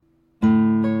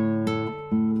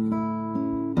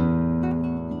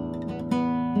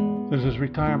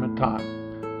Retirement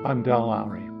Time. I'm Del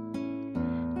Lowry.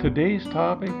 Today's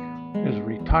topic is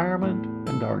retirement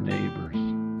and our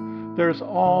neighbors. There's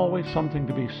always something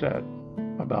to be said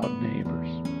about neighbors.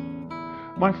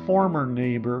 My former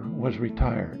neighbor was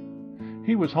retired.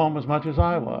 He was home as much as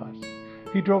I was.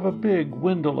 He drove a big,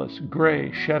 windowless,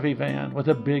 gray Chevy van with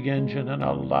a big engine and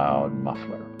a loud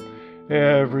muffler.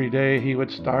 Every day he would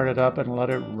start it up and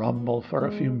let it rumble for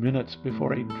a few minutes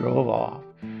before he drove off.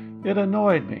 It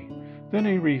annoyed me. Then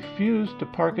he refused to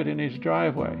park it in his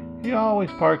driveway. He always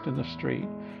parked in the street,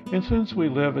 and since we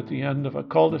live at the end of a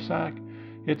cul-de-sac,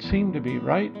 it seemed to be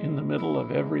right in the middle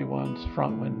of everyone's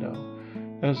front window.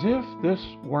 As if this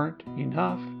weren't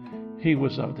enough, he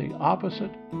was of the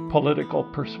opposite political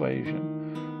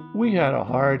persuasion. We had a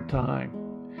hard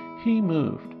time. He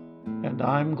moved, and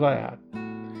I'm glad.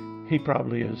 He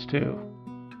probably is too.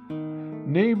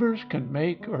 Neighbors can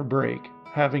make or break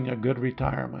having a good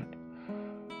retirement.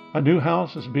 A new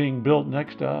house is being built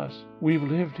next to us. We've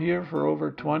lived here for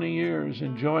over 20 years,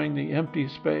 enjoying the empty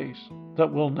space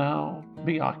that will now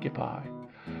be occupied.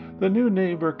 The new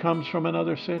neighbor comes from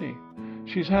another city.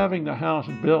 She's having the house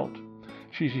built.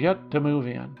 She's yet to move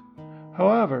in.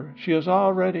 However, she has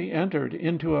already entered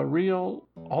into a real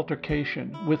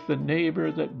altercation with the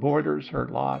neighbor that borders her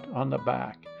lot on the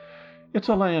back. It's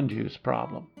a land use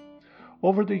problem.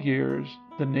 Over the years,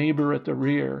 the neighbor at the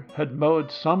rear had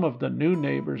mowed some of the new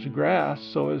neighbor's grass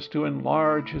so as to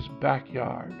enlarge his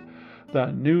backyard. The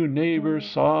new neighbor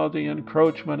saw the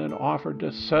encroachment and offered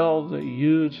to sell the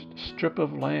used strip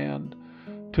of land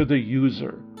to the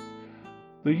user.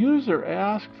 The user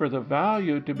asked for the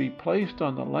value to be placed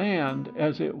on the land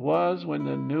as it was when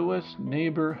the newest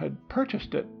neighbor had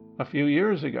purchased it a few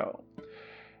years ago.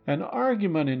 An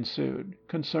argument ensued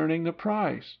concerning the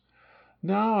price.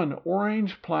 Now an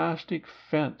orange plastic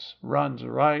fence runs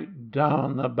right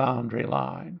down the boundary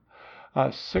line. A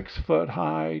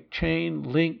 6-foot-high chain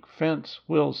link fence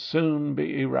will soon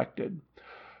be erected.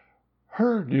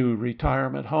 Her new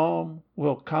retirement home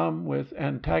will come with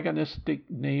antagonistic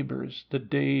neighbors the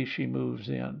day she moves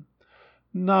in.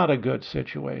 Not a good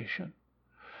situation.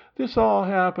 This all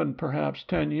happened perhaps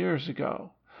 10 years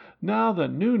ago. Now the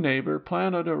new neighbor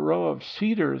planted a row of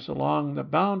cedars along the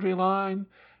boundary line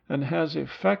and has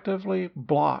effectively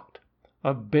blocked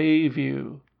a bay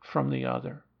view from the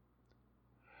other.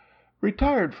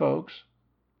 Retired folks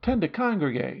tend to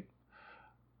congregate.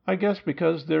 I guess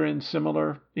because they're in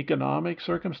similar economic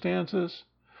circumstances.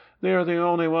 They are the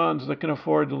only ones that can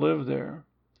afford to live there.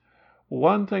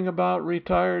 One thing about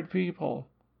retired people,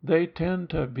 they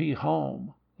tend to be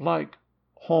home, like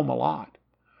home a lot.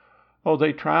 Oh,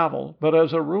 they travel, but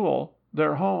as a rule,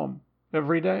 they're home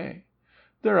every day.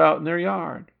 They're out in their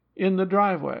yard, in the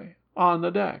driveway, on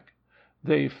the deck.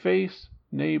 They face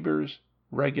neighbors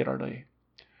regularly.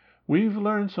 We've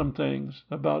learned some things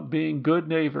about being good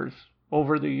neighbors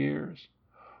over the years.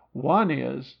 One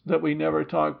is that we never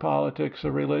talk politics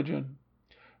or religion.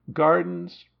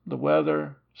 Gardens, the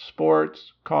weather,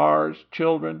 sports, cars,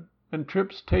 children, and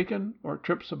trips taken or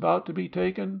trips about to be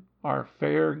taken are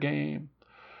fair game.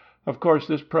 Of course,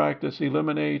 this practice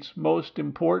eliminates most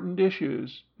important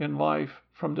issues in life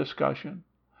from discussion.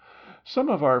 Some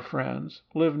of our friends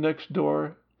live next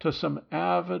door to some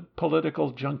avid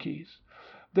political junkies.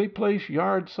 They place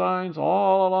yard signs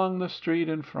all along the street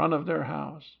in front of their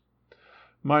house.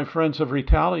 My friends have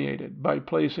retaliated by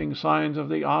placing signs of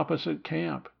the opposite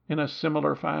camp in a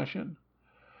similar fashion.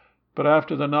 But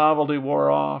after the novelty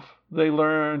wore off, they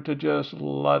learned to just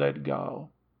let it go.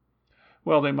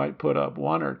 Well, they might put up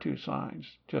 1 or 2 signs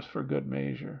just for good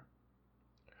measure.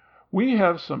 We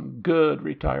have some good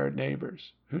retired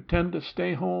neighbors who tend to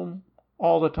stay home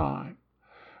all the time.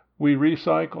 We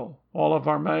recycle all of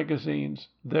our magazines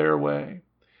their way.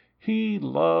 He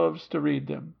loves to read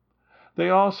them. They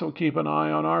also keep an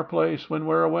eye on our place when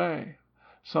we're away.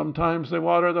 Sometimes they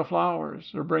water the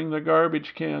flowers or bring the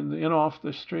garbage can in off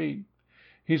the street.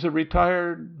 He's a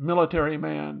retired military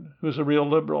man who's a real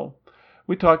liberal.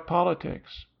 We talk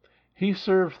politics. He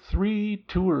served 3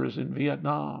 tours in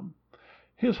Vietnam.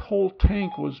 His whole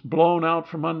tank was blown out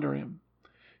from under him.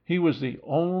 He was the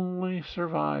only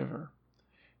survivor.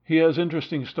 He has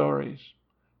interesting stories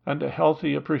and a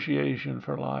healthy appreciation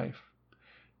for life.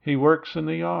 He works in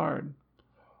the yard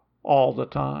all the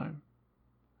time.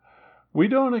 We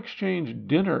don't exchange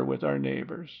dinner with our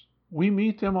neighbors. We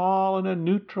meet them all in a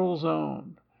neutral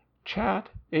zone, chat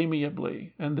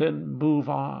amiably, and then move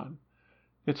on.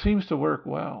 It seems to work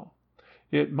well.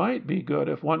 It might be good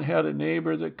if one had a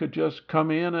neighbor that could just come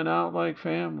in and out like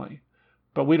family,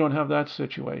 but we don't have that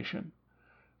situation.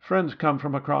 Friends come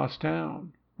from across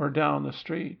town or down the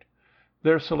street.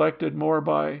 They're selected more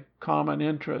by common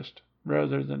interest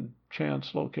rather than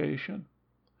chance location.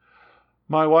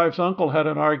 My wife's uncle had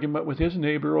an argument with his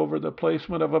neighbor over the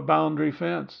placement of a boundary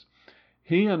fence.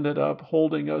 He ended up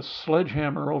holding a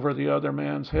sledgehammer over the other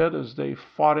man's head as they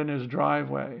fought in his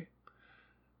driveway.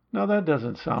 Now that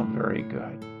doesn't sound very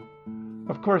good.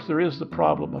 Of course, there is the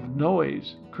problem of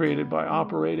noise created by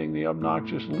operating the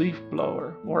obnoxious leaf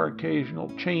blower or occasional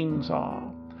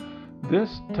chainsaw.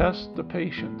 This tests the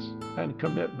patience and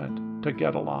commitment to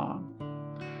get along.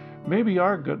 Maybe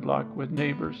our good luck with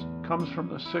neighbors comes from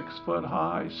the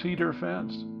 6-foot-high cedar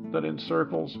fence that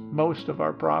encircles most of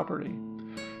our property.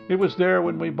 It was there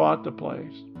when we bought the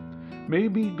place.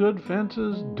 Maybe good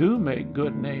fences do make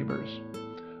good neighbors.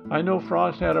 I know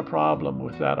Frost had a problem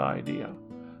with that idea,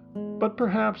 but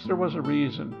perhaps there was a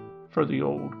reason for the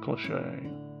old cliché.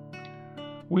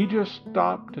 We just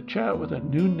stopped to chat with a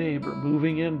new neighbor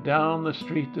moving in down the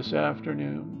street this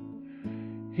afternoon.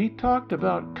 He talked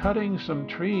about cutting some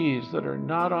trees that are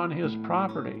not on his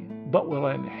property, but will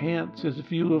enhance his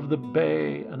view of the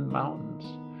bay and mountains.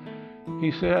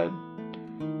 He said,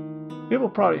 "It will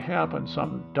probably happen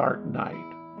some dark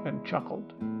night," and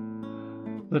chuckled.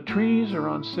 The trees are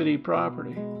on city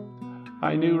property.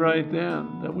 I knew right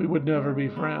then that we would never be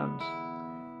friends.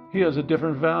 He has a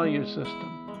different value system.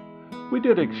 We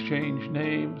did exchange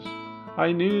names.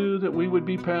 I knew that we would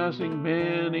be passing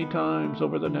many times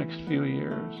over the next few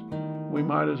years. We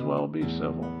might as well be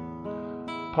civil.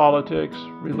 Politics,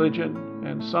 religion,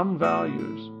 and some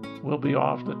values will be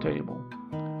off the table.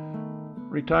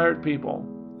 Retired people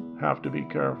have to be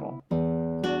careful.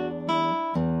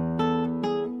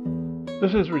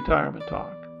 This is Retirement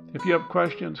Talk. If you have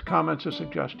questions, comments, or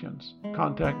suggestions,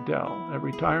 contact Del at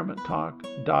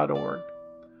retirementtalk.org.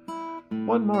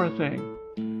 One more thing.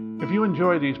 If you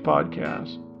enjoy these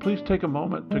podcasts, please take a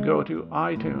moment to go to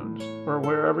iTunes or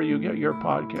wherever you get your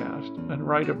podcast and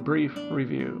write a brief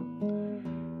review.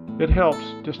 It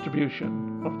helps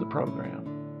distribution of the program.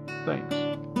 Thanks.